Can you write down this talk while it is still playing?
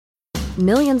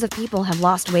Millions of people have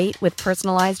lost weight with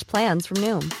personalized plans from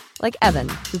Noom. Like Evan,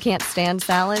 who can't stand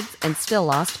salads and still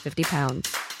lost 50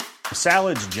 pounds.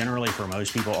 Salads generally for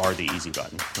most people are the easy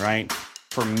button, right?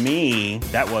 For me,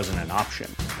 that wasn't an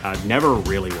option. I never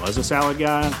really was a salad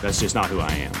guy. That's just not who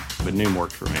I am. But Noom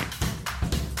worked for me.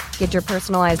 Get your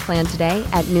personalized plan today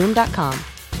at Noom.com.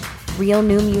 Real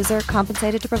Noom user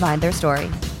compensated to provide their story.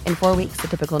 In 4 weeks, the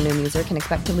typical Noom user can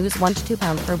expect to lose 1 to 2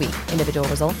 pounds per week. Individual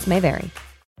results may vary.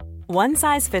 One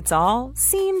size fits all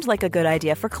seemed like a good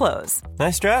idea for clothes.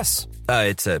 Nice dress.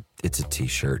 It's a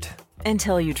t-shirt.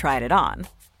 Until you tried it on.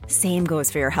 Same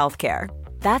goes for your healthcare.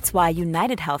 That's why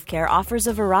United Healthcare offers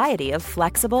a variety of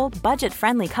flexible,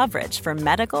 budget-friendly coverage for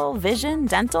medical, vision,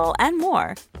 dental, and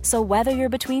more. So whether you're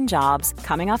between jobs,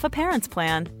 coming off a parent's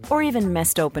plan, or even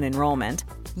missed open enrollment,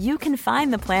 you can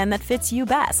find the plan that fits you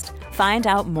best. Find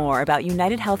out more about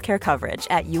United Healthcare coverage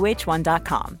at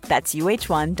uh1.com. That's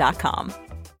uh1.com.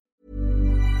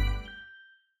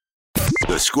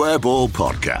 The Square Ball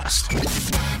Podcast.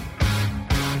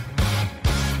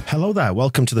 Hello there,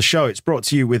 welcome to the show. It's brought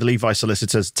to you with Levi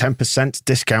Solicitors. 10%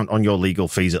 discount on your legal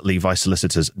fees at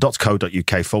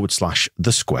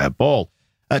levisolicitors.co.uk/the Square Ball.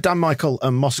 Dan, Michael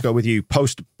and Moscow with you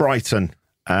post Brighton.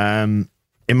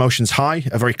 Emotions high,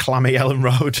 a very clammy Ellen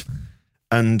Road,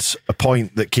 and a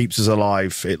point that keeps us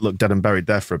alive. It looked dead and buried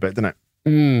there for a bit, didn't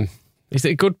it? Is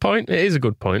it a good point? It is a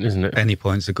good point, isn't it? Any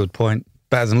point's a good point.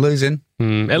 Better than losing.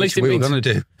 At least it means, we're going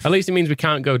to do. At least it means we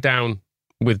can't go down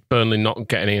with Burnley not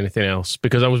getting anything else,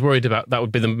 because I was worried about that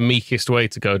would be the meekest way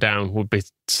to go down, would be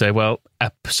to say, well,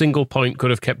 a single point could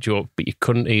have kept you up, but you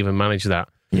couldn't even manage that.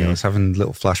 Yeah, I was having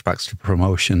little flashbacks to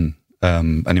promotion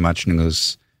and imagining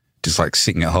us just like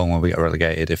sitting at home while we get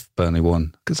relegated if Burnley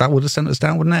won, because that would have sent us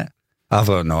down, wouldn't it? I've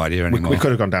got no idea anymore. We could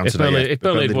have gone down today. If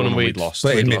Burnley had won and we'd lost.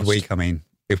 But in midweek, I mean,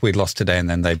 if we'd lost today and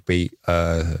then they beat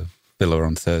Villa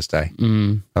on Thursday,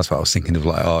 that's what I was thinking of,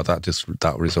 like,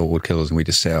 that result would kill us and we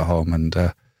just stay at home and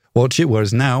watch it.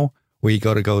 Whereas now we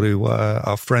got to go to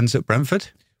our friends at Brentford.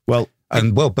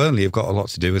 Burnley have got a lot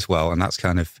to do as well, and that's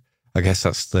kind of, I guess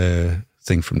that's the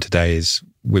thing from today, is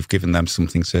we've given them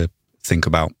something to think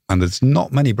about, and there's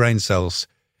not many brain cells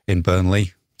in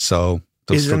Burnley, so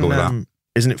they'll struggle with that.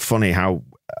 Isn't it funny how,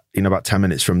 about 10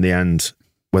 minutes from the end,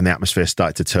 when the atmosphere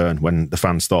started to turn, when the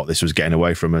fans thought this was getting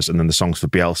away from us, and then the songs for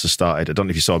Bielsa started. I don't know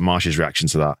if you saw Marsh's reaction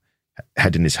to that,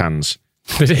 head in his hands.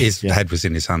 His head was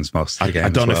in his hands most of the game. I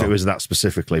don't know if it was that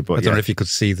specifically, but I don't know if you could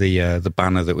see the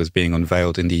banner that was being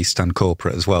unveiled in the East Stand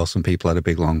corporate as well. Some people had a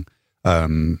big long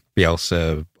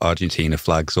Bielsa, Argentina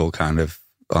flags all kind of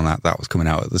on that. That was coming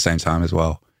out at the same time as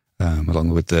well, along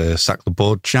with the sack the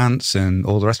board chants and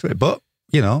all the rest of it. But,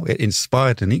 it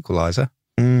inspired an equaliser.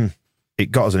 It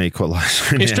got us an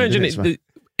equaliser. It's strange, isn't it?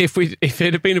 If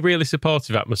it had been a really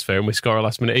supportive atmosphere and we score a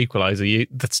last minute equaliser,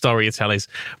 the story you tell is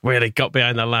really got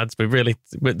behind the lads.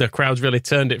 The crowds really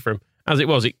turned it for him. As it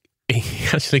was, he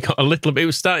actually got a little bit. It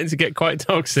was starting to get quite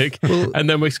toxic, and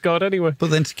then we scored anyway. But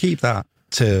then to keep that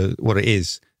to what it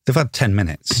is, they've had 10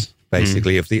 minutes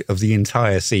basically of the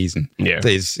entire season. Yeah,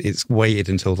 it's waited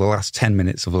until the last 10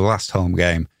 minutes of the last home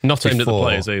game. Not aimed at the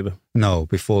players either. No,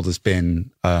 before there's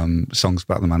been songs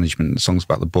about the management, songs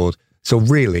about the board. So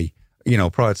really,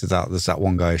 prior to that, there's that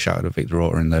one guy who shouted at Victor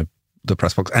Orta in the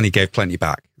press box, and he gave plenty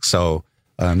back. So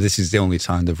this is the only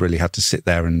time they've really had to sit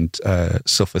there and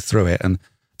suffer through it. And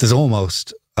there's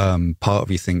almost part of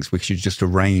you thinks we should just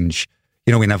arrange,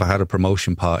 we never had a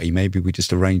promotion party. Maybe we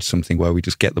just arrange something where we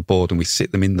just get the board and we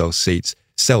sit them in those seats,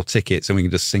 sell tickets, and we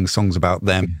can just sing songs about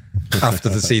them after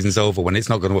the season's over, when it's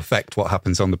not going to affect what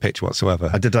happens on the pitch whatsoever.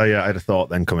 I had a thought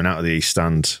then coming out of the East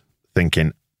Stand,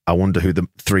 thinking, I wonder who the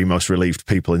three most relieved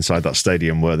people inside that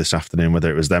stadium were this afternoon,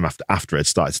 whether it was them after it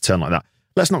started to turn like that.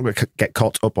 Let's not get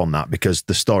caught up on that, because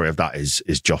the story of that is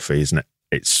Joffrey, isn't it?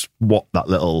 It's what that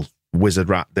little wizard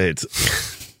rat did.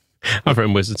 I've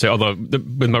written wizard too, although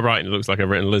with my writing it looks like I've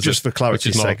written lizard. Just for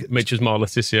clarity's sake. Which is more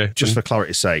Letitia. Just for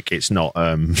clarity's sake, it's not,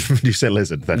 you say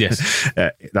lizard then? Yes.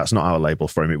 That's not our label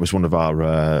for him. It was one of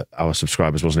our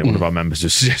subscribers, wasn't it? One of our members who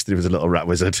suggested he was a little rat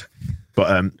wizard.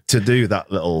 But to do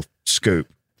that little scoop,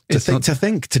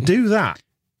 to do that.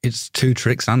 It's 2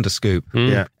 tricks and a scoop.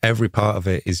 Yeah. Every part of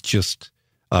it is just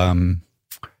to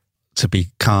be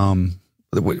calm.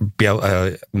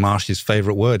 Marsh's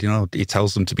favourite word, he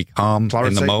tells them to be calm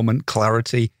in the moment,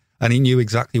 clarity, and he knew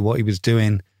exactly what he was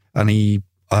doing. And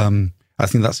I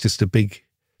think that's just a big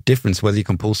difference, whether you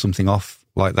can pull something off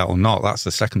like that or not. That's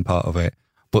the second part of it.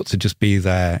 But to just be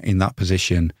there in that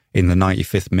position in the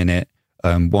 95th minute,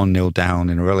 1-0 down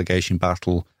in a relegation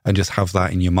battle, and just have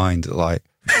that in your mind, that like,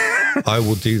 I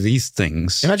will do these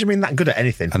things. Imagine being that good at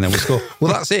anything. And then we'll score.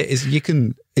 Well, that's it.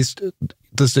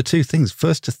 There's the two things.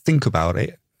 First, to think about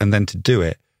it, and then to do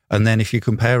it. And then if you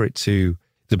compare it to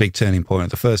the big turning point of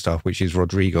the first half, which is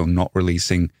Rodrigo not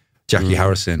releasing Jackie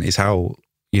Harrison, is how,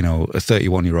 a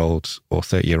 31-year-old or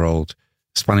 30-year-old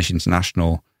Spanish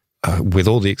international, with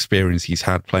all the experience he's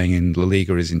had playing in La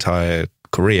Liga his entire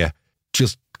career,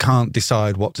 just can't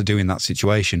decide what to do in that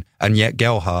situation. And yet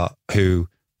Gelhardt, who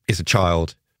is a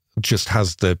child, just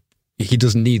he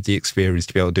doesn't need the experience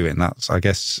to be able to do it. And that's, I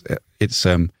guess, there's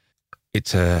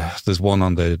one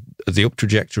on the up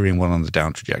trajectory and one on the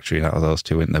down trajectory out of those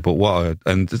two, isn't there? But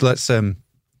let's a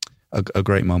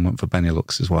great moment for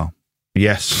Benelux as well.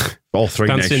 Yes, all three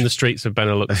dancing nations. in the streets of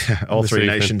Benelux. All three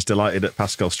nations delighted at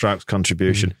Pascal Struijk's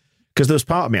contribution, because there was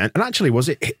part of me, and actually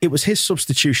it was his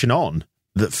substitution on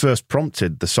that first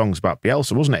prompted the songs about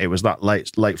Bielsa, wasn't it? It was that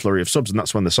late flurry of subs, and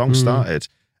that's when the song started.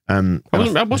 I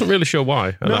wasn't really sure why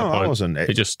at that point. I wasn't.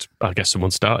 I guess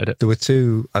someone started it. There were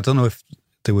two, I don't know if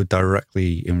they were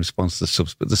directly in response to the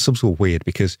subs, but the subs were weird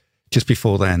because just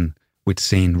before then, we'd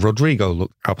seen Rodrigo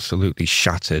look absolutely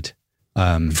shattered.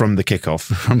 From the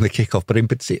kickoff. But in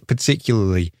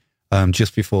particularly,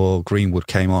 just before Greenwood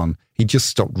came on, he just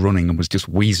stopped running and was just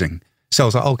wheezing. So I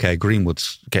was like, okay,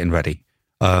 Greenwood's getting ready.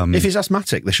 If he's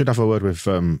asthmatic, they should have a word with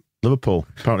Liverpool.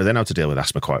 Apparently they know how to deal with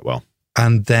asthma quite well.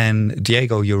 And then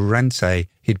Diego Llorente,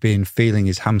 he'd been feeling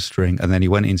his hamstring, and then he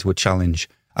went into a challenge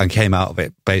and came out of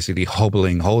it basically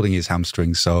holding his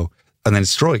hamstring. And then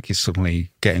Struijk is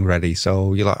suddenly getting ready.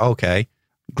 So you're like, okay,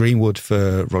 Greenwood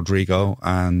for Rodrigo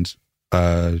and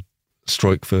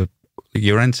Struijk for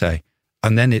Llorente.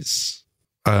 And then it's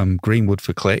Greenwood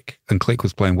for Klich, and Klich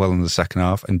was playing well in the second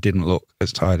half and didn't look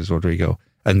as tired as Rodrigo.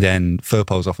 And then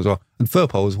Firpo's off as well. And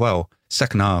Firpo as well,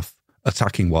 second half,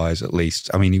 attacking-wise at least,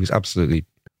 I mean, he was absolutely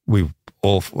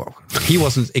awful. He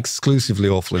wasn't exclusively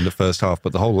awful in the first half,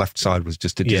 but the whole left side was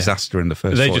just a disaster in the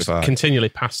first 45. They just continually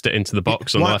passed it into the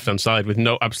box on the left-hand side with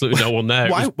absolutely no one there.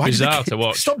 It was bizarre to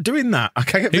watch. Stop doing that. I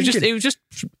can't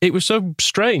It was so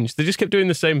strange. They just kept doing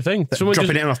the same thing.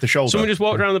 Dropping it off the shoulder. Someone just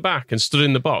walked around the back and stood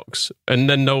in the box, and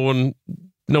then no one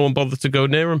bothered to go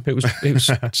near him. It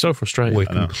was so frustrating. We're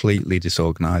completely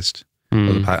disorganised.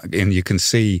 And you can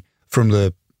see from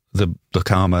the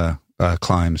calmer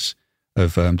climbs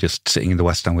of just sitting in the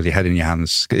West Stand with your head in your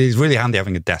hands. It's really handy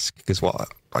having a desk, because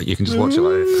you can just watch it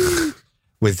like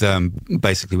with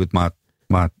basically with my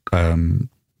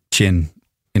chin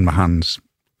in my hands.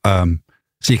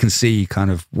 So you can see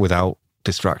kind of without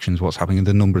distractions what's happening. And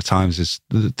the number of times is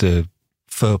the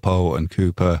Firpo and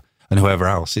Cooper and whoever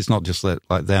else, it's not just like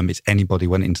them, it's anybody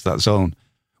went into that zone,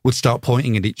 would start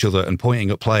pointing at each other and pointing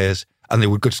at players, and they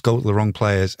would just go to the wrong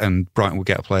players, and Brighton would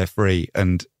get a player free.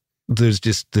 And there's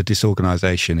just the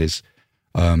disorganisation is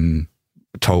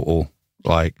total.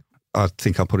 Like, I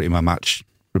think I put it in my match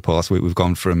report last week. We've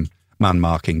gone from man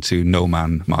marking to no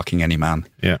man marking any man.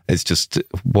 Yeah, it's just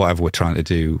whatever we're trying to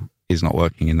do is not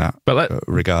working in that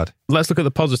regard. Let's look at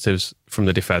the positives from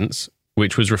the defence,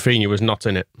 which was Rafinha was not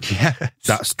in it. Yeah,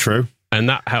 that's true, and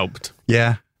that helped.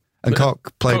 Yeah, and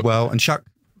Koch played well, and Shaq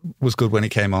was good when he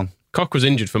came on. Koch was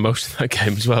injured for most of that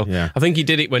game as well. Yeah. I think he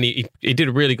did it when he did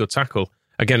a really good tackle.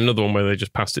 Again, another one where they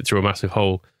just passed it through a massive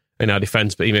hole in our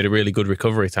defence, but he made a really good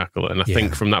recovery tackle. And I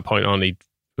think from that point on, it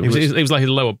was like his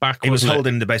lower back. He was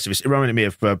holding the base of his. It reminded me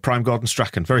of Prime Gordon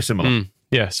Strachan. Very similar.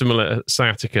 Yeah, similar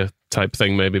sciatica type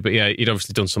thing maybe. But yeah, he'd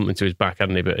obviously done something to his back,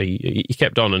 hadn't he? But he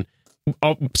kept on. And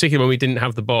particularly when we didn't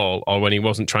have the ball, or when he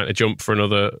wasn't trying to jump for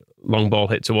another long ball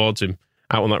hit towards him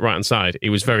out on that right-hand side, he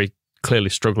was very clearly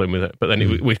struggling with it. But then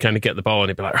we'd kind of get the ball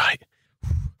and he'd be like, right,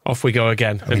 off we go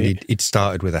again. I mean, he'd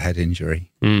started with a head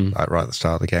injury like right at the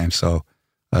start of the game. So,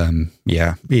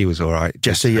 yeah, he was all right.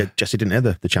 Jesse didn't hear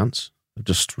the chants. I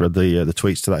just read the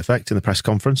tweets to that effect in the press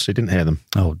conference. He didn't hear them.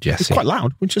 Oh, Jesse. It's quite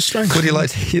loud, which is strange. Would you like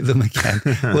to hear them again?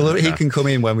 Well, he can come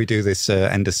in when we do this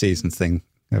end of season thing,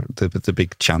 the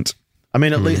big chant. I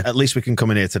mean, at least we can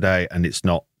come in here today and it's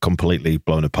not completely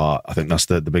blown apart. I think that's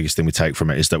the biggest thing we take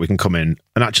from it, is that we can come in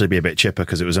and actually be a bit chipper,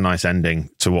 because it was a nice ending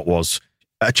to what was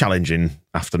a challenging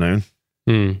afternoon.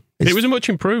 It was much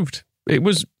improved. It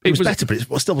was better, but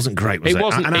it still wasn't great, was it?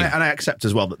 Wasn't, and I accept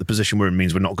as well that the position we're in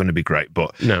means we're not going to be great,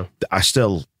 but no,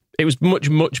 it was much,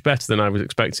 much better than I was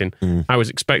expecting. I was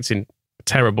expecting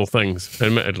terrible things,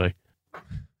 admittedly,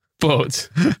 but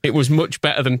it was much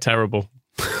better than terrible.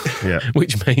 Yeah,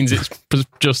 which means it's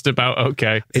just about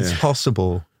okay. It's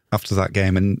possible after that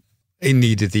game, and it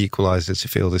needed the equaliser to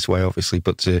feel this way, obviously.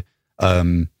 But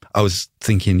I I was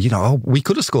thinking, we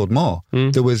could have scored more.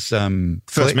 There was the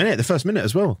first minute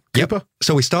as well. Cooper. Yep.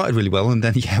 So we started really well, and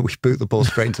then we boot the ball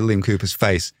straight into Liam Cooper's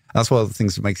face. That's one of the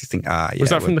things that makes you think, was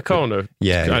that from the corner?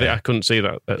 Yeah, I couldn't see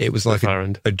that. It was like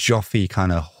a Joffy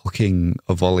kind of hooking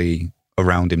a volley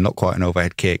around him, not quite an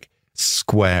overhead kick,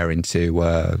 square into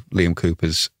Liam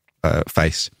Cooper's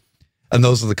face. And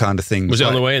those are the kind of things. Was it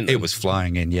on the way in? It was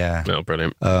flying in, yeah. Oh,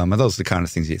 brilliant. And those are the kind of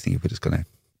things you think we're just going to.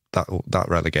 That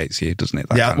relegates you, doesn't it?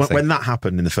 When that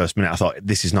happened in the first minute, I thought,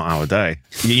 this is not our day.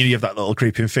 You have that little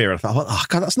creeping fear. I thought, oh,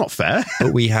 God, that's not fair.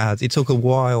 But it took a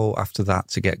while after that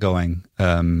to get going.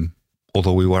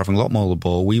 Although we were having a lot more of the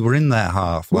ball. We were in their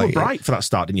half. We were bright for that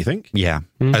start, didn't you think? Yeah.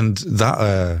 And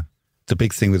that the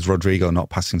big thing with Rodrigo not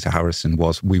passing to Harrison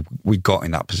was we got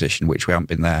in that position, which we haven't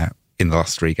been there in the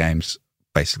last 3 games,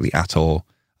 basically at all.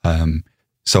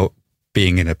 So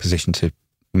being in a position to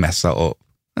mess that up,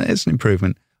 it's an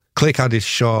improvement. Click had his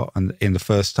shot in the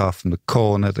first half from the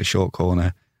corner, the short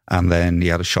corner, and then he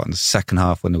had a shot in the second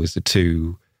half when there was the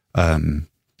 2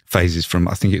 phases from,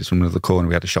 I think it was from another corner.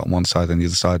 We had a shot on one side and the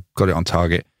other side, got it on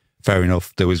target. Fair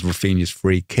enough. There was Rafinha's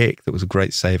free kick that was a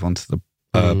great save onto the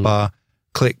bar.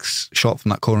 Click's shot from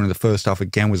that corner in the first half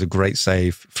again was a great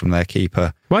save from their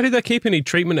keeper. Why did their keeper need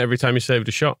treatment every time he saved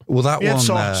a shot? Well, that one...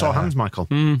 saw hands, Michael.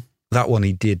 That one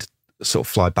he did sort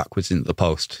of fly backwards into the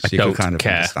post, so you could kind of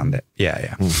understand it.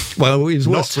 Yeah. Well, it was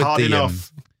worse with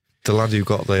the lad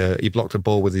who he blocked a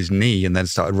ball with his knee and then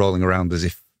started rolling around as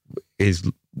if his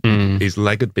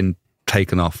leg had been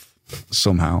taken off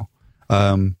somehow.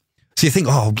 So you think,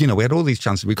 we had all these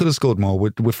chances. We could have scored more.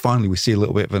 We see a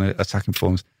little bit of an attacking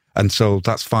performance, and so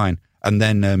that's fine. And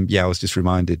then, I was just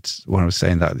reminded when I was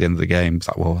saying that at the end of the game,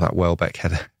 that Welbeck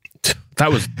header.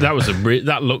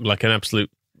 That looked like an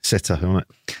absolute sitter, wasn't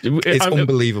it? It's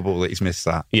unbelievable that he's missed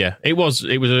that. Yeah, it was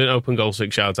an open goal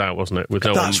 6 yards out, wasn't it? With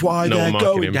That's why they're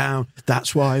going down.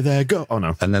 That's why they're going. Oh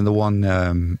no! And then the one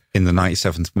in the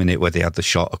 97th minute where they had the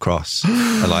shot across,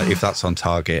 if that's on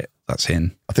target, that's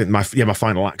in. I think my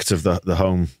final act of the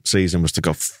home season was to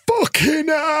go fucking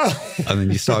hell, and then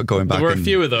you start going back. There were a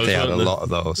few of those. They had a lot of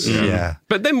those. Yeah,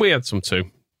 but then we had some too.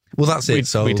 Well, that's it.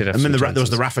 We did have and then there was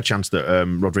the Rafa chance that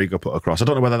Rodrigo put across. I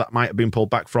don't know whether that might have been pulled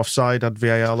back for offside. Had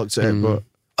VAR looked at it, but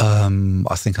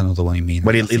I think I know the one you mean.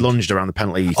 When he lunged around the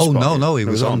penalty. Oh spot, no, he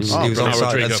was on. He was onside,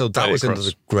 Rodrigo and so that was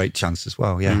another great chance as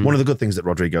well. Yeah, one of the good things that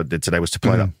Rodrigo did today was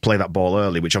to play that ball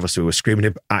early, which obviously we were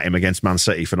screaming at him against Man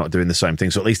City for not doing the same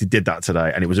thing. So at least he did that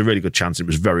today, and it was a really good chance. It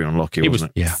was very unlucky,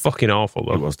 wasn't it? Yeah, fucking awful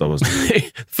though. It was, though, wasn't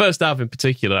it? First half in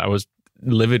particular, I was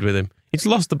livid with him. He's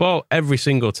lost the ball every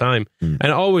single time,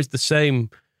 and always the same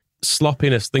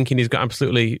sloppiness, thinking he's got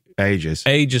absolutely ages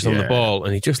on the ball,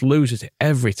 and he just loses it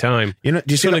every time. Do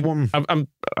you see that one?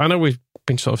 I know we've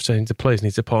been sort of saying the players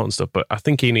need support and stuff, but I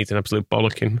think he needs an absolute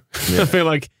bollocking. Yeah. I feel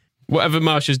like whatever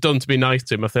Marsh has done to be nice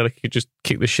to him, I feel like he could just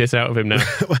kick the shit out of him now.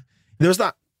 There was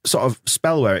that sort of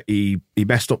spell where he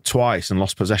messed up twice and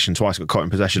lost possession twice, got caught in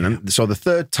possession, and so the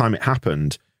third time it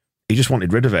happened, he just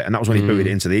wanted rid of it, and that was when he booted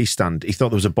it into the East Stand. He thought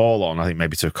there was a ball on, I think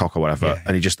maybe to a cock or whatever,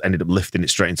 and he just ended up lifting it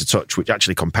straight into touch, which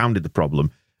actually compounded the problem.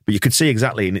 But you could see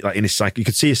exactly in his you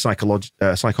could see his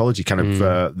psychology kind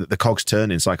of the cogs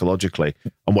turning psychologically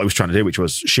on what he was trying to do, which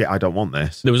was shit. I don't want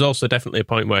this. There was also definitely a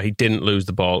point where he didn't lose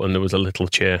the ball, and there was a little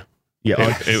cheer.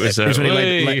 Yeah, it was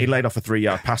when he laid off a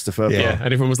 3-yard pass to Firpo. Yeah,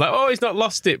 and everyone was like, "Oh, he's not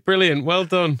lost it! Brilliant, well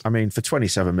done." I mean, for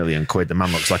 27 million quid, the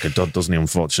man looks like a dud, doesn't he?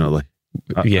 Unfortunately.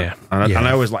 Yeah. And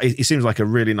I always he seems like a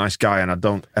really nice guy, and I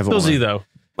don't ever Does he though?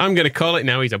 I'm going to call it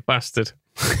now, he's a bastard.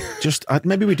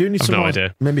 Maybe we do need some more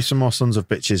idea. Maybe some more sons of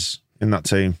bitches in that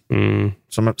team.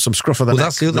 Some scruff of the neck.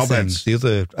 That's the other thing. The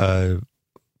other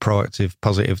proactive,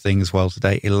 positive thing as well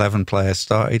today. 11 players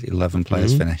started, 11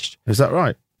 players finished. Is that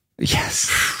right? Yes.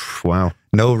 Wow.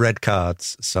 No red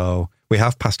cards, so we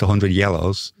have passed 100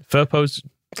 yellows. Firpo's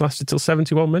lasted till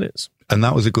 71 minutes. And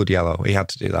that was a good yellow. He had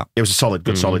to do that. It was a solid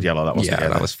yellow. That wasn't. Yeah,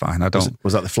 that was fine.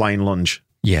 Was that the flying lunge?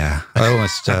 Yeah, I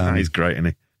almost. He's great, isn't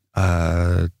he?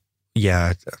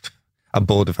 Yeah, I'm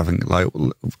bored of having I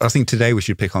think today we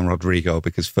should pick on Rodrigo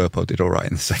because Firpo did all right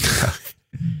in the second half.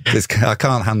 I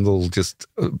can't handle just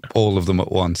all of them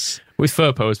at once. With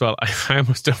Firpo as well, I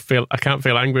almost I can't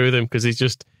feel angry with him because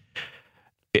he's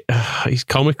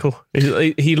comical.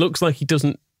 He looks like he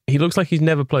doesn't. He looks like he's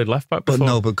never played left back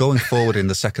before. But going forward in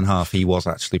the second half, he was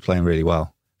actually playing really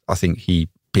well. I think he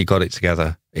got it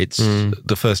together. It's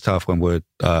the first half when we're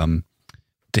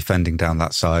defending down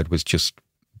that side was just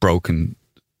broken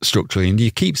structurally, and you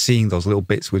keep seeing those little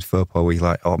bits with Firpo where you're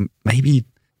like, oh, maybe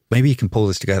he can pull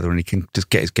this together and he can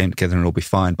just get his game together and it'll be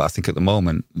fine. But I think at the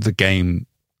moment,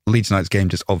 Leeds United's game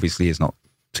just obviously is not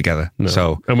together. No.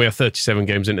 So, and we are 37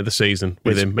 games into the season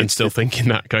with him and still thinking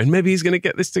that, going, maybe he's going to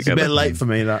get this It's together. a bit late for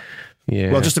me, that.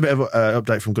 Yeah. Well, just a bit of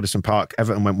update from Goodison Park.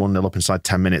 Everton went 1-0 up inside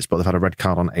 10 minutes, but they've had a red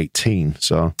card on 18.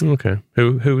 So Okay.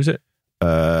 Who was it?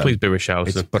 Please be Richarlison.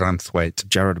 it's Branthwaite.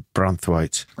 Jared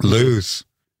Branthwaite. Lose.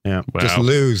 Yeah. Wow. Just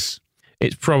lose.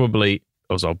 It's probably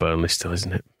us or Burnley still,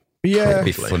 isn't it? Yeah. It'd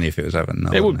be funny if it was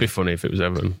Everton. It would be funny if it was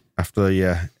Everton. After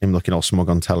him looking all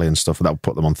smug on telly and stuff, that would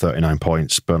put them on 39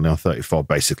 points. Burnley on 34.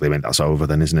 Basically, I mean, that's over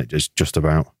then, isn't it? Just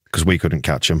about. Because we couldn't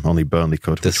catch them. Only Burnley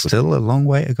could. There's still a long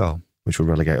way to go. Which would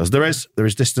relegate us. There is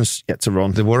distance yet to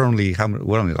run. We're only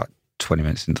like 20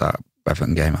 minutes into that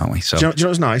Everton game, aren't we? So Do you know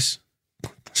what's nice?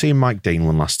 Seeing Mike Dean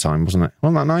won last time, wasn't it?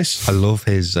 Wasn't that nice? I love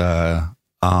his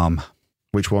arm,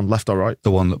 Which one, left or right? the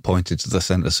one that pointed to the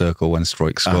centre circle when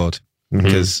Struijk scored,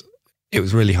 because it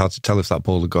was really hard to tell if that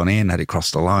ball had gone in, had it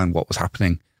crossed the line, what was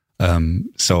happening.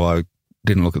 So I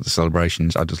didn't look at the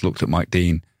celebrations. I just looked at Mike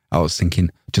Dean. I was thinking,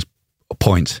 just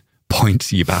point,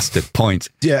 you bastard, point.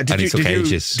 Yeah, and it took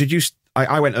ages. Did you?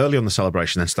 I went early on the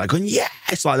celebration and started going, yeah,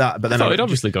 it's like that. But then I thought he'd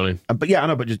obviously gone in. But yeah, I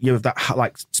know. But you have that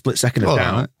like split second of Well,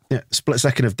 down. right. Yeah, split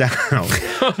second of down.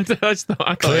 I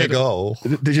thought Clear goal.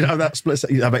 Did you know that split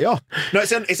second? I bet no,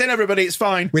 it's in everybody. It's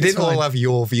fine. We It's didn't fine. all have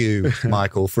your view,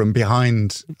 Michael, from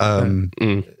behind, from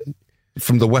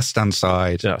the West Stand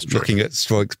side, That's true. looking at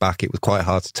Struijk's back. It was quite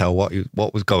hard to tell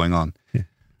what was going on. Yeah,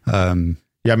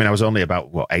 I mean, I was only about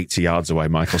 80 yards away,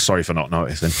 Michael. Sorry for not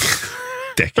noticing,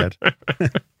 dickhead.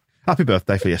 Happy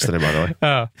birthday for yesterday, by the way.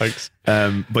 Ah, thanks.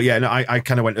 But yeah, no, I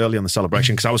kind of went early on the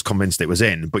celebration because I was convinced it was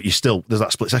in. But you still, there's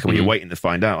that split second where you're waiting to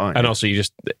find out, aren't you? And also, you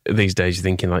just, these days, you're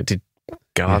thinking, like, did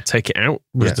Gallard take it out?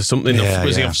 Was there something? Yeah,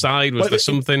 was he yeah. offside? Was Well, there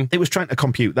something? It was trying to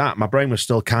compute that. My brain was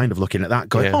still kind of looking at that,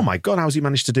 going, Yeah. "Oh my god, how's he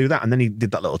managed to do that?" And then he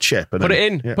did that little chip. And Put then,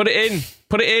 it in, yeah. put it in,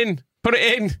 put it in, put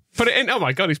it in, put it in. Oh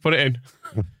my God, he's put it in.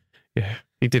 Yeah,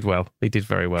 he did well. He did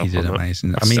very well. He did on that.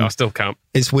 amazing. I still can't.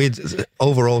 It's weird.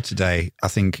 Overall today, I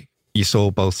think you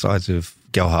saw both sides of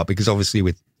Gelhardt, because obviously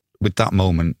with that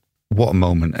moment, what a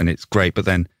moment, and it's great. But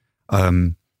then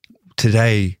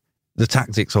today, the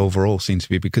tactics overall seem to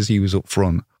be, because he was up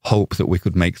front, hope that we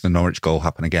could make the Norwich goal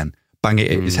happen again. Bang it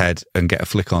at his head and get a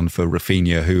flick on for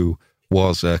Rafinha, who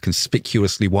was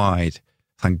conspicuously wide.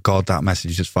 Thank God that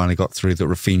message just finally got through that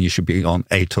Rafinha should be on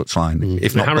a touchline,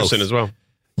 if not Harrison both. as well.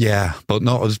 Yeah, but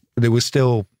not as there was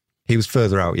still. He was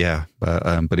further out, yeah,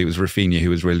 but it was Rafinha who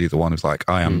was really the one who's like,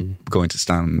 I am going to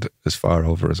stand as far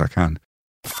over as I can.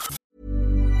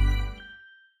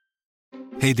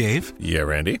 Hey, Dave. Yeah,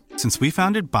 Randy. Since we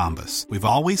founded Bombas, we've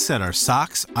always said our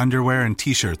socks, underwear, and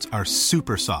T-shirts are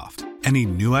super soft. Any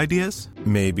new ideas?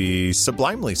 Maybe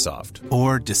sublimely soft.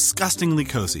 Or disgustingly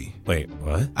cozy? Wait,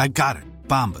 what? I got it.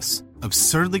 Bombas.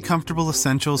 Absurdly comfortable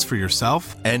essentials for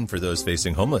yourself And for those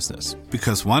facing homelessness.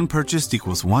 because one purchased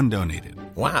equals one donated.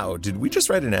 Wow, did we just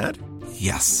write an ad?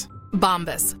 Yes.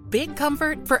 Bombas. Big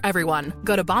comfort for everyone.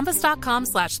 Go to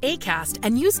bombas.com/ACAST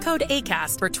and use code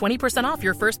ACAST for 20% off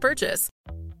your first purchase.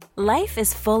 Life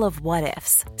is full of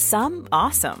what-ifs. Some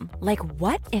awesome, like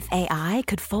what if AI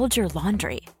could fold your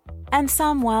laundry? And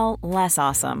some, well, less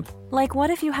awesome, like what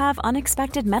if you have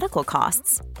unexpected medical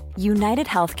costs? United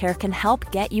Healthcare can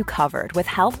help get you covered with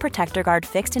Health Protector Guard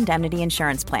fixed indemnity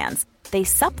insurance plans. They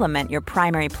supplement your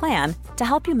primary plan to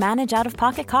help you manage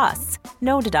out-of-pocket costs.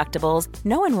 No deductibles,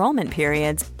 no enrollment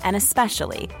periods, and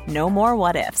especially no more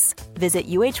what-ifs. Visit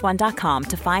uh1.com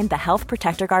to find the Health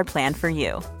Protector Guard plan for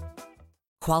you.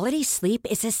 Quality sleep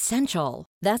is essential.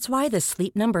 That's why the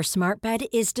Sleep Number Smart Bed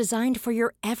is designed for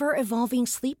your ever-evolving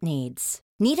sleep needs.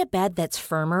 Need a bed that's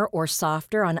firmer or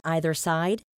softer on either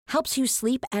side? Helps you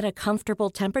sleep at a comfortable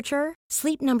temperature?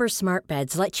 Sleep Number Smart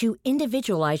Beds let you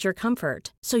individualize your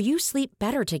comfort, so you sleep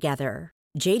better together.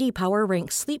 J.D. Power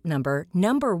ranks Sleep Number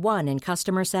number 1 in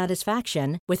customer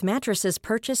satisfaction with mattresses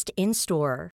purchased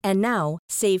in-store. And now,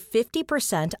 save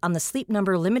 50% on the Sleep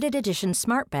Number Limited Edition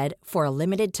Smart Bed for a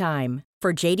limited time.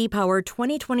 For J.D. Power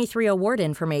 2023 award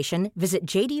information, visit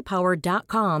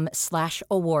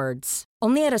jdpower.com/awards.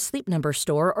 Only at a Sleep Number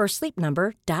store or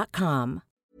sleepnumber.com.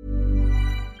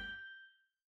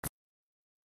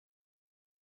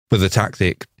 But the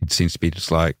tactic, it seems to be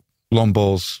just like long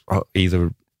balls,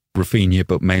 either Rafinha,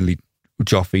 but mainly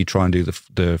Joffrey, try and do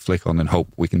the flick on and hope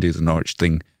we can do the Norwich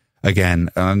thing again.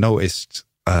 And I noticed,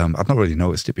 I've not really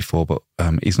noticed it before, but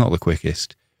he's not the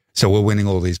quickest. So we're winning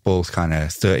all these balls kind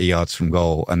of 30 yards from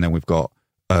goal. And then we've got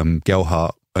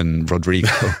Gelhardt and Rodrigo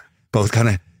both kind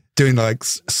of doing like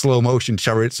slow motion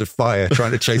chariots of fire,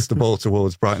 trying to chase the ball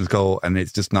towards Brighton's goal. And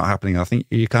it's just not happening. I think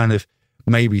you kind of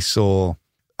maybe saw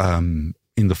in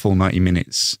the full 90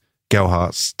 minutes,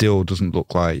 Gelhardt still doesn't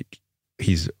look like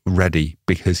he's ready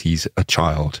because he's a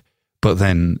child. But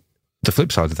then the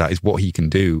flip side of that is what he can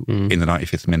do in the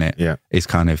 95th minute is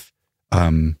kind of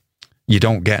you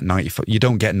don't get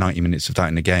 90 minutes of that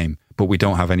in the game. But we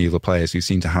don't have any other players who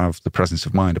seem to have the presence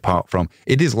of mind apart from...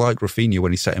 It is like Rafinha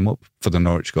when he set him up for the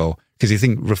Norwich goal. Because you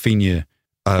think Rafinha,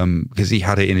 because he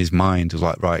had it in his mind, was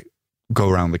like, right, go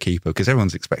around the keeper. Because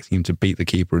everyone's expecting him to beat the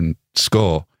keeper and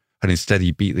score. And instead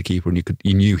he beat the keeper and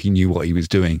he knew what he was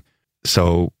doing.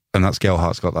 So, and that's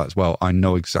Gelhardt's got that as well. I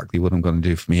know exactly what I'm going to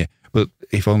do from here. But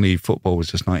if only football was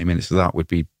just 90 minutes of that would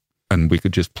be... And we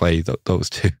could just play those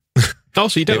two.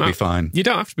 Also, it'd be fine. You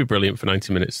don't have to be brilliant for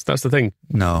 90 minutes. That's the thing.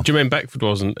 No. Jermaine Beckford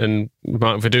wasn't, and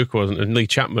Martin Viduka wasn't, and Lee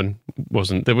Chapman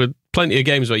wasn't. There were plenty of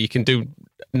games where you can do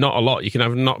not a lot. You can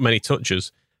have not many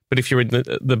touches. But if you're in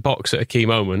the box at a key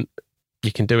moment,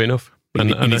 you can do enough. You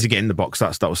need to get in the box.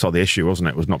 That was sort of the issue, wasn't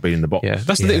it? Was not being in the box. Yeah,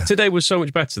 that's the thing. Today was so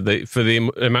much better for the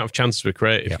amount of chances we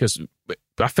created. Because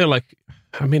I feel like,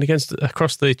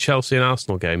 across the Chelsea and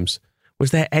Arsenal games, was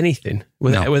there anything?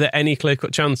 Were there any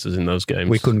clear-cut chances in those games?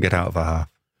 We couldn't get out of a half.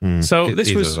 So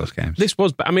this was those games. This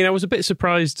was. I mean, I was a bit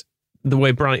surprised the way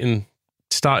Brighton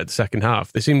started the second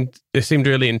half. They seemed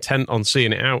really intent on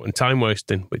seeing it out and time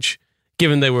wasting, which,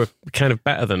 given they were kind of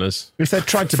better than us, if they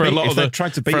tried to beat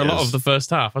a lot of the first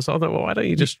half, I thought, well, why don't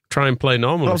you just try and play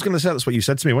normally? Well, I was going to say that's what you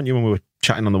said to me, weren't you, when we were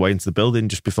chatting on the way into the building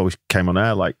just before we came on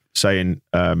air, like saying.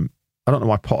 I don't know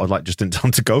why Potter just didn't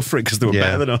want to go for it because they were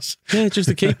better than us. Yeah, just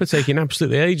the keeper taking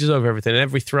absolutely ages over everything, and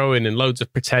every throw in and loads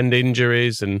of pretend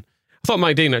injuries. And I thought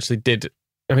Mike Dean actually did.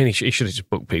 I mean, he should have just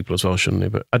booked people as well, shouldn't he?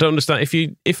 But I don't understand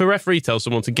if a referee tells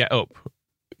someone to get up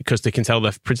because they can tell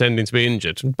they're pretending to be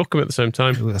injured, book them at the same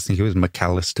time. I think it was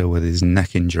McAllister with his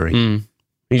neck injury.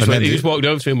 He just walked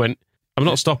over to him and went, "I'm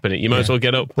not stopping it. You might as well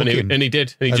get up." And he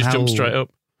did. And he just jumped straight up.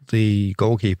 The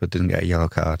goalkeeper didn't get a yellow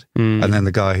card. And then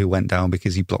the guy who went down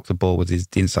because he blocked the ball with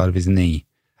the inside of his knee.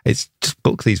 It's just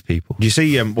book these people. Do you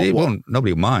see... nobody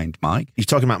will mind, Mike. You're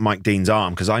talking about Mike Dean's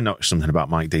arm, because I noticed something about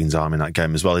Mike Dean's arm in that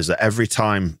game as well, is that every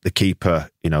time the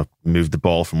keeper, moved the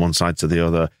ball from one side to the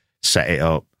other, set it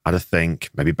up, had a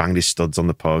think, maybe banged his studs on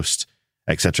the post,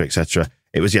 etc., etc.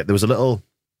 There was a little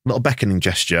beckoning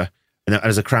gesture, and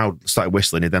as the crowd started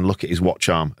whistling, he'd then look at his watch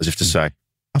arm as if to say,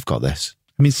 I've got this.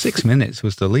 I mean, 6 minutes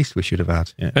was the least we should have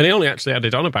had. Yeah. And he only actually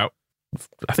added on about,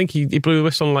 I think he blew the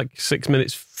whistle on like 6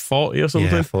 minutes 40 or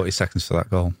something. Yeah, 40 seconds for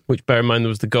that goal. Which, bear in mind, there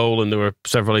was the goal and there were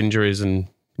several injuries and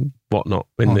whatnot.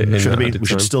 We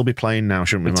should still be playing now,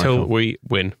 shouldn't we, until Michael? we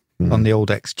win. On the old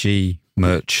XG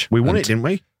merch. We won it, didn't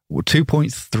we?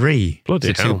 2.3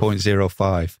 Bloody to hell.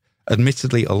 2.05.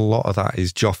 Admittedly, a lot of that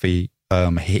is Joffrey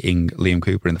hitting Liam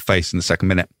Cooper in the face in the second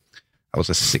minute. That was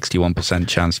a 61%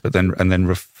 chance. But then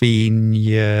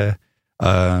Rafinha,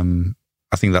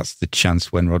 I think that's the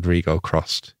chance when Rodrigo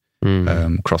crossed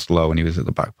low and he was at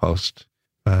the back post.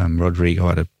 Rodrigo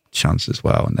had a chance as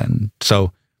well. And then,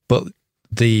 but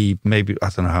maybe, I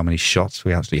don't know how many shots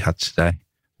we actually had today.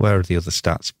 Where are the other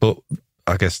stats? But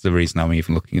I guess the reason I'm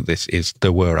even looking at this is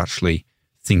there were actually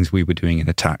things we were doing in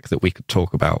attack that we could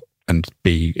talk about and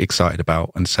be excited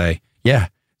about and say, yeah,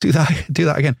 do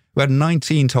that again. We had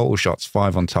 19 total shots,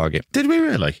 5 on target. Did we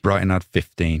really? Brighton had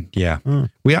 15. Yeah.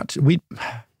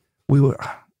 We were,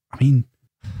 I mean,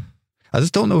 I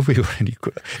just don't know if we were any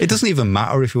good. It doesn't even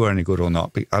matter if we were any good or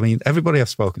not. I mean, everybody I've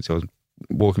spoken to,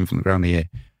 walking from the ground here,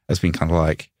 has been kind of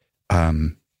like,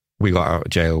 we got out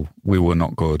of jail, we were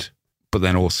not good, but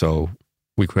then also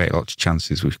we create lots of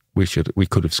chances. We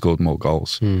could have scored more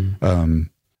goals. And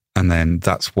then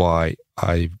that's why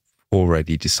I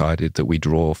already decided that we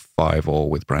draw 5-5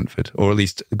 with Brentford, or at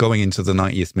least going into the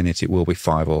 90th minute, it will be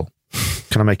 5-5.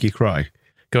 Can I make you cry?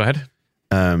 Go ahead.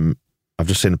 I've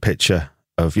just seen a picture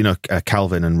of,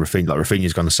 Calvin and Rafinha. Like,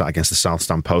 Rafinha's gone to sat against the South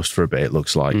Stand post for a bit, it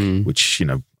looks like, which,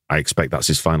 I expect that's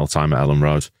his final time at Ellen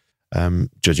Road.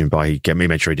 Judging by, he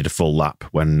made sure he did a full lap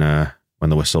when the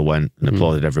whistle went and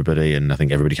applauded everybody, and I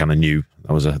think everybody kind of knew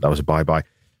that was a bye-bye.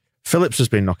 Phillips has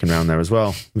been knocking around there as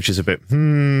well, which is a bit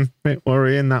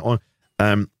worrying, that one.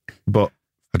 But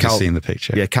I've just seen the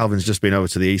picture. Yeah, Calvin's just been over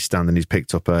to the East Stand and he's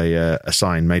picked up a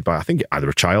sign made by, I think, either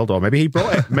a child or maybe he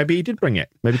brought it. Maybe he did bring it.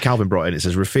 Maybe Calvin brought it. It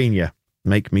says, Rafinha,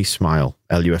 make me smile.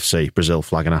 LUFC, Brazil,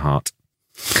 flag and a heart.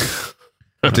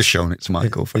 I've just shown it to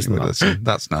Michael. That's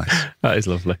nice. That is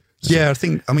lovely. Yeah,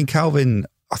 Calvin,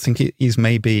 I think he's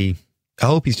maybe, I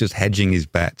hope he's just hedging his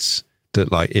bets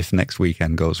that, like, if next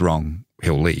weekend goes wrong,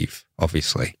 he'll leave,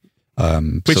 obviously.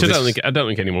 Which I don't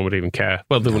think anyone would even care.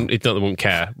 Well, they wouldn't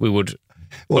care. We would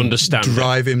understand.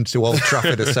 Drive him to Old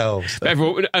Trafford ourselves.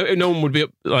 No one would be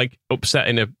upset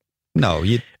in a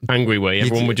angry way.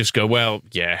 Everyone would just go, well,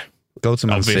 yeah. Go to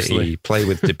Man Obviously. City, play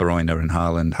with De Bruyne and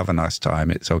Haaland, have a nice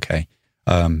time. It's okay.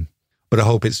 But I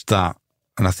hope it's that,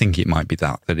 and I think it might be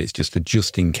that it's just a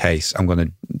just in case I'm going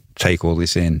to take all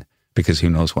this in, because who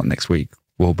knows what next week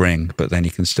will bring. But then he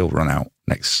can still run out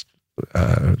next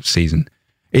season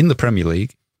in the Premier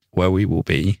League, where we will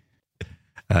be.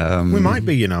 We might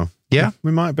be, Yeah,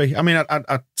 we might be. I mean,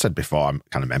 I said before, I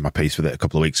kind of made my peace with it a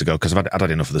couple of weeks ago because I'd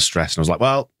had enough of the stress, and I was like,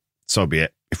 well, so be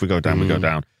it. If we go down, we go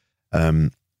down.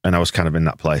 And I was kind of in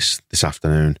that place this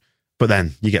afternoon. But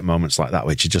then you get moments like that,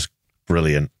 which are just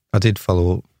brilliant. I did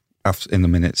follow up in the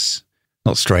minutes,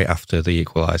 not straight after the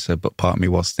equaliser, but part of me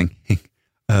was thinking,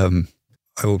 I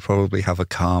will probably have a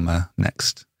calmer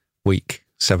next week,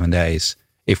 7 days,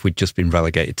 if we'd just been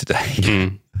relegated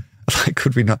today. Like,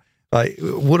 could we not? Like,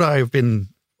 would I have been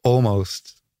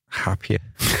almost happier?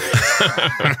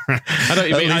 I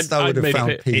don't mean. I would have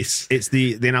found peace. It's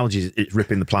the analogy. It's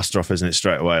ripping the plaster off, isn't it?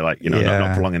 Straight away, like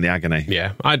not prolonging the agony.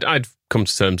 Yeah, I'd come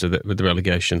to terms with it with the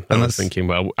relegation. And I was thinking,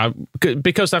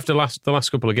 because after the last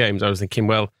couple of games, I was thinking,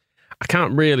 well, I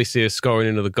can't really see us scoring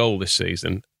another goal this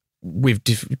season. We've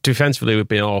defensively we've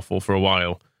been awful for a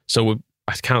while, so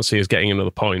I can't see us getting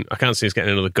another point. I can't see us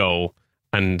getting another goal,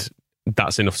 and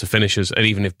that's enough to finish us. And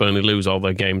even if Burnley lose all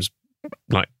their games,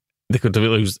 like they could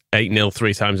lose 8-0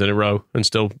 3 times in a row and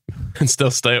still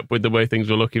stay up with the way things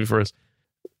were looking for us.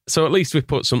 So at least we've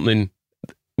put something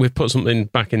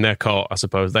back in their court, I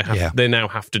suppose. They now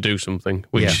have to do something,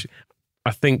 which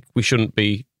I think we shouldn't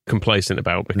be complacent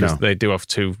about, because they do have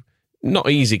two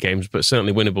not easy games, but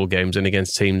certainly winnable games, and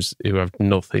against teams who have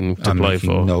nothing to play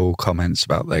for. No comments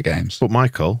about their games. But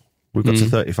Michael, we've got to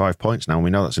 35 points now, and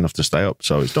we know that's enough to stay up,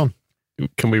 so it's done.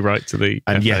 Can we write to the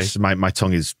And FA? yes, my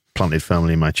tongue is planted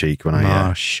firmly in my cheek when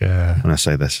I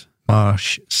say this.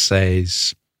 Marsh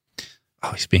says,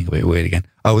 he's being a bit weird again.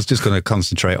 I was just going to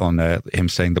concentrate on him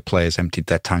saying the players emptied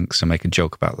their tanks and make a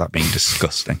joke about that being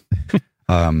disgusting.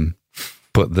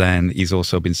 But then he's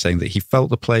also been saying that he felt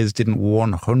the players didn't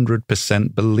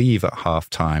 100% believe at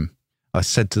half-time. I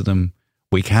said to them,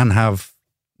 we can have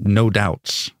no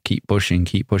doubts. Keep pushing,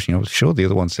 keep pushing. I was sure the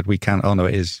other one said we can. Oh, no,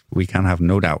 it is. We can have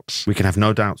no doubts. We can have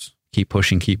no doubts. Keep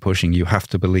pushing, keep pushing. You have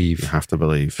to believe. You have to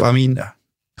believe. But, I mean,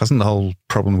 hasn't the whole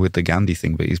problem with the Gandhi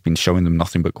thing, but he's been showing them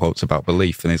nothing but quotes about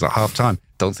belief, and he's like, half-time,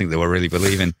 don't think they were really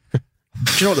believing.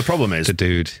 Do you know what the problem is? The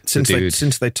dude.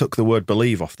 Since they took the word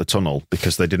believe off the tunnel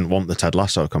because they didn't want the Ted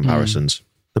Lasso comparisons,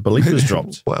 the belief has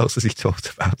dropped. What else has he talked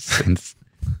about since?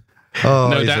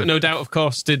 No doubt, of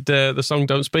course, did the song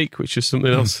Don't Speak, which is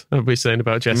something else I've been saying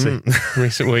about Jesse in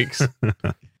recent weeks.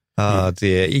 Oh,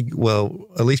 dear.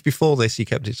 At least before this, he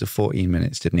kept it to 14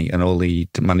 minutes, didn't he? And all he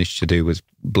managed to do was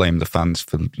blame the fans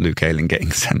for Luke Ayling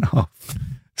getting sent off.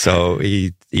 So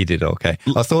he did okay.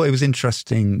 I thought it was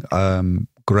interesting,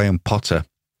 Graham Potter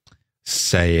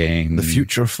saying... The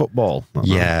future of football.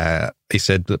 He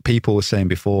said that people were saying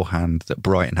beforehand that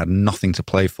Brighton had nothing to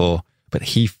play for, but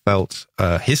he felt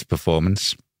his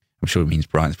performance, I'm sure it means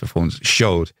Brighton's performance,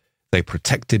 showed they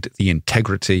protected the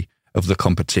integrity of the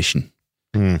competition.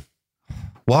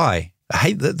 Why? I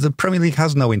hate that the Premier League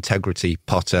has no integrity,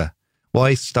 Potter.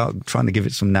 Why start trying to give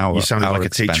it some now? You sounded like a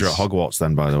teacher at Hogwarts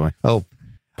then, by the way. Oh,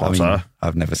 Potter. I mean,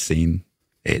 I've never seen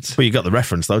it. Well, you got the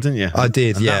reference though, didn't you? I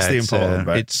did, and yeah. That's the important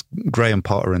bit. It's Graham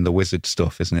Potter and the Wizard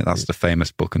stuff, isn't it? That's the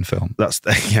famous book and film.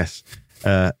 Yes,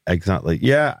 exactly.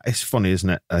 Yeah, it's funny, isn't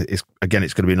it? It's going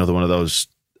to be another one of those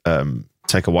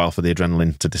take a while for the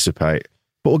adrenaline to dissipate.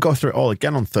 But we'll go through it all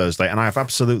again on Thursday, and I have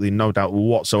absolutely no doubt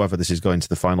whatsoever this is going to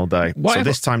the final day.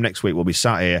 This time next week, we'll be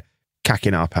sat here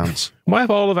cacking our pants. Why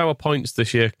have all of our points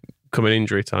this year come in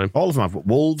injury time? All of them have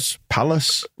Wolves,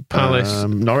 Palace,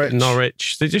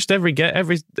 Norwich. They just every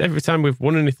time we've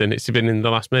won anything, it's been in the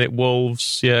last minute.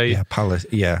 Wolves, Palace,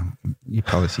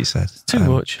 Palace. You said it's too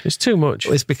much. It's too much.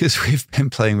 Well, it's because we've been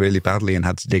playing really badly and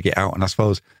had to dig it out, and I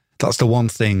suppose that's the one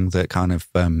thing that kind of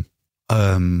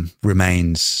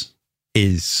remains.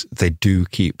 Is they do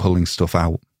keep pulling stuff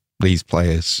out, these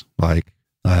players. Like,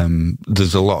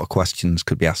 there's a lot of questions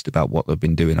could be asked about what they've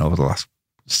been doing over the last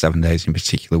 7 days, in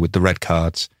particular with the red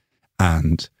cards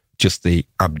and just the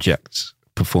abject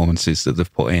performances that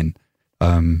they've put in.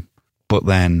 But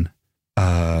then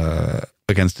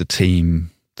against a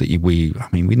team that we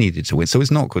needed to win. So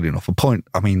it's not good enough. A point,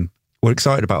 we're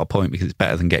excited about a point because it's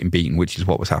better than getting beaten, which is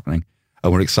what was happening.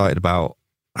 And we're excited about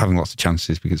having lots of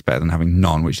chances because it's better than having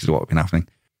none, which is what has been happening.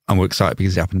 And we're excited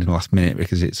because it happened in the last minute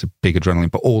because it's a big adrenaline.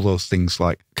 But all those things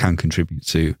can contribute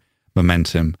to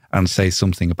momentum and say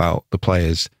something about the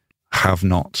players have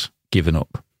not given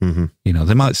up. Mm-hmm. You know,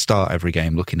 they might start every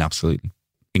game looking absolutely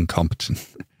incompetent,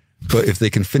 but if they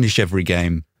can finish every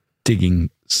game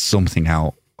digging something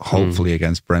out hopefully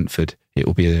against Brentford, it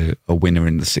will be a winner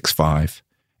in the 6-5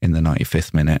 in the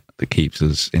 95th minute that keeps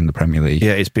us in the Premier League.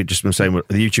 Yeah, it's been just been saying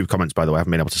the YouTube comments, by the way, I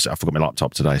haven't been able to see. I forgot my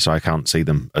laptop today, so I can't see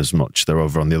them as much. They're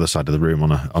over on the other side of the room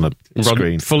on a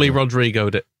screen. Fully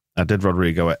Rodrigo'd it. I did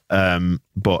Rodrigo it.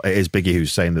 But it is Biggie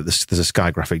who's saying that there's a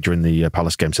Sky graphic during the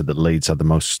Palace game said that Leeds had the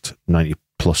most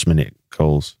 90-plus minute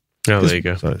goals. Oh, there you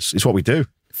go. So it's what we do.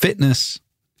 Fitness,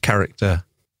 character,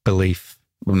 belief.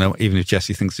 Well, no, even if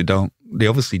Jesse thinks they don't, they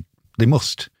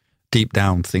must deep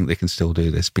down think they can still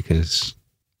do this because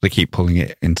they keep pulling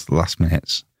it into the last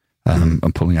minutes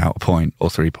and pulling out a point or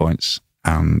 3 points.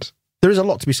 And there is a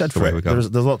lot to be said for it. We There's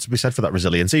a lot to be said for that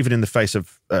resilience, even in the face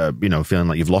of feeling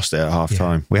like you've lost it at half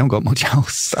time. We haven't got much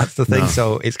else. That's the thing. No.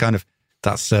 So it's kind of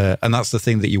that's the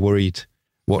thing that you worried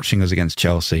watching us against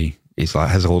Chelsea. Is like,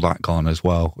 has all that gone as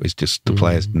well? Is just the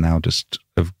players now just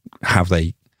have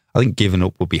they? I think given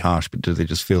up would be harsh, but do they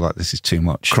just feel like this is too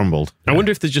much? Crumbled. I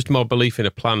wonder if there's just more belief in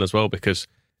a plan as well, because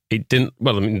it didn't.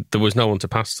 Well, I mean, there was no one to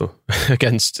pass to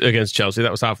against Chelsea.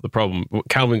 That was half of the problem.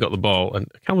 Calvin got the ball,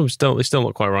 and Calvin was still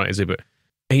not quite right, is he? But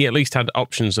he at least had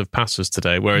options of passes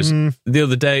today. Whereas the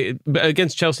other day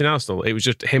against Chelsea and Arsenal, it was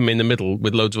just him in the middle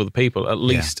with loads of other people. At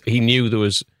least he knew there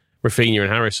was Rafinha and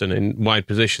Harrison in wide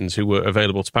positions who were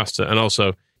available to pass to, and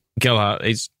also Gelhardt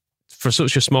is. For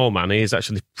such a small man, he is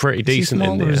actually pretty decent. Is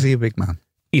he small or is he a big man?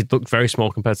 He looked very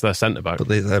small compared to their centre-back. But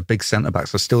they're big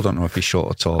centre-backs. I still don't know if he's short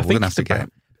or tall. We're going to have to get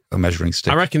a measuring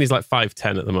stick. I reckon he's like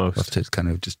 5'10" at the most. We'll have to kind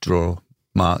of just draw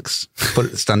marks.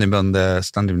 Stand him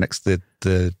next to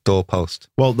the doorpost.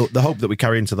 Well, the hope that we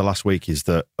carry into the last week is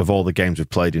that of all the games we've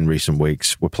played in recent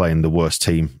weeks, we're playing the worst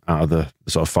team out of the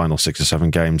sort of final 6 or 7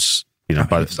 games.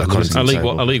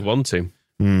 A League One team.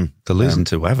 They're losing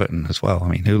to Everton as well. I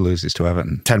mean, who loses to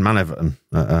Everton? 10-man Everton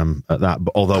at that.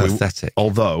 But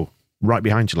although right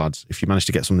behind you, lads, if you manage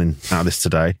to get something out of this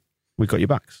today, we've got your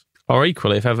backs. Or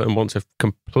equally, if Everton want to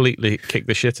completely kick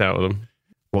the shit out of them,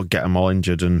 we'll get them all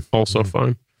injured and also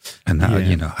fine. And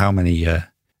how many?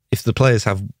 If the players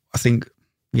have, I think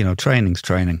training's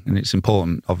training, and it's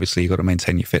important. Obviously, you've got to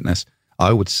maintain your fitness.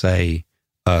 I would say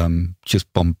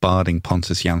just bombarding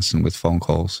Pontus Jansson with phone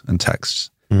calls and texts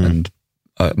and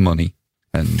money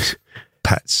and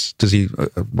pets. Does he?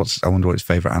 I wonder what his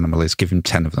favourite animal is. Give him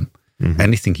 10 of them.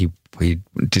 Anything he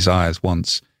desires,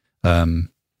 wants.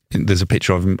 There's a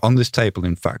picture of him on this table.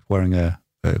 In fact, wearing a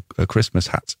Christmas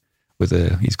hat with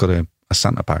he's got a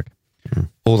Santa bag.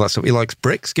 All that stuff. He likes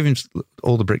bricks. Give him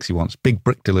all the bricks he wants. Big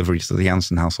brick deliveries to the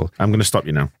Janssen household. I'm going to stop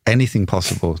you now. Anything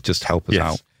possible, just help us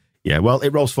out. Yeah. Well, it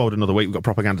rolls forward another week. We've got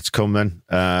propaganda to come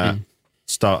then.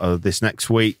 Start of this next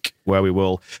week where we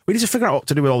need to figure out what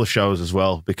to do with all the shows as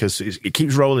well, because it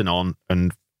keeps rolling on,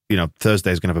 and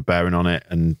Thursday's going to have a bearing on it,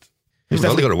 and we've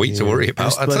only got a week to worry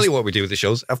about. I'll tell you what we do with the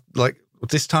shows. Like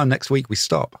this time next week we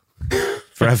stop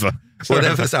forever.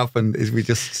 Whatever's happened is we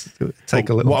just take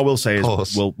a little. What I will say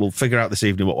pause. Is we'll figure out this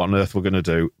evening what on earth we're going to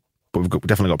do, but we've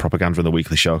definitely got propaganda in the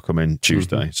weekly show coming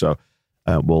Tuesday, so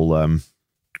we'll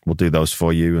do those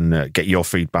for you and get your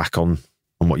feedback on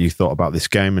what you thought about this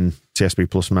game, and TSB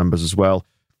Plus members as well.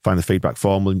 Find the feedback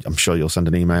form. I'm sure you'll send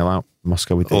an email out.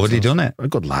 Moscow with already done it.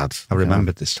 Good lad. I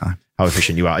remembered this time. How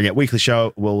efficient you are. And weekly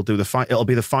show, we'll do it'll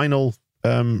be the final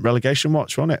relegation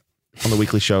watch, won't it? On the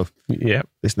weekly show. Yeah.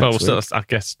 This next week. I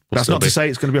guess. That's not to say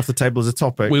it's going to be off the table as a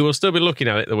topic. We will still be looking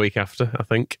at it the week after, I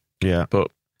think. Yeah. But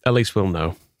at least we'll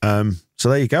know. So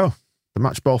there you go. The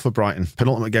match ball for Brighton.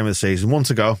 Penultimate game of the season. 1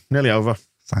 to go. Nearly over.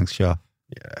 Thanks, Shaw.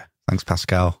 Yeah. Thanks,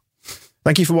 Pascal.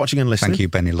 Thank you for watching and listening. Thank you,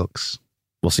 Benny Lux.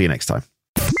 We'll see you next time.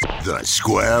 The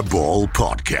Square Ball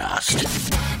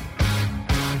Podcast.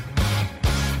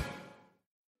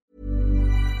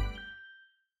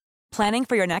 Planning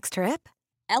for your next trip?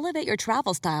 Elevate your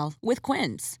travel style with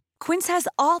Quince. Quince has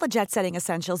all the jet-setting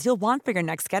essentials you'll want for your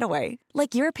next getaway,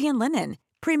 like European linen,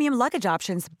 premium luggage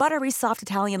options, buttery soft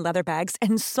Italian leather bags,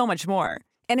 and so much more.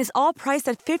 And is all priced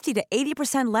at 50 to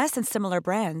 80% less than similar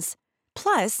brands.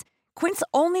 Plus, Quince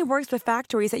only works with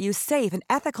factories that use safe and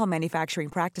ethical manufacturing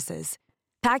practices.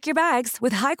 Pack your bags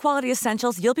with high-quality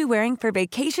essentials you'll be wearing for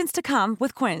vacations to come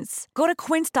with Quince. Go to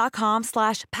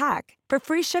quince.com/pack for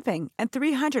free shipping and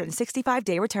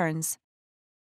 365-day returns.